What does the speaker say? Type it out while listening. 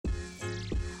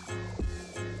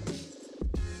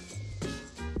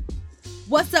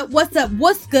What's up? What's up?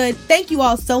 What's good? Thank you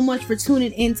all so much for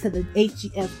tuning into the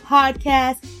HGF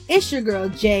podcast. It's your girl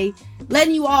Jay,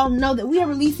 letting you all know that we are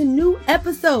releasing new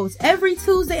episodes every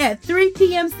Tuesday at 3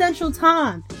 p.m. Central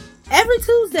Time. Every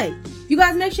Tuesday. You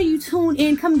guys make sure you tune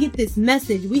in. Come get this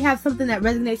message. We have something that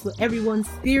resonates with everyone's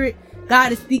spirit.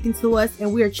 God is speaking to us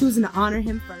and we are choosing to honor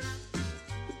him first.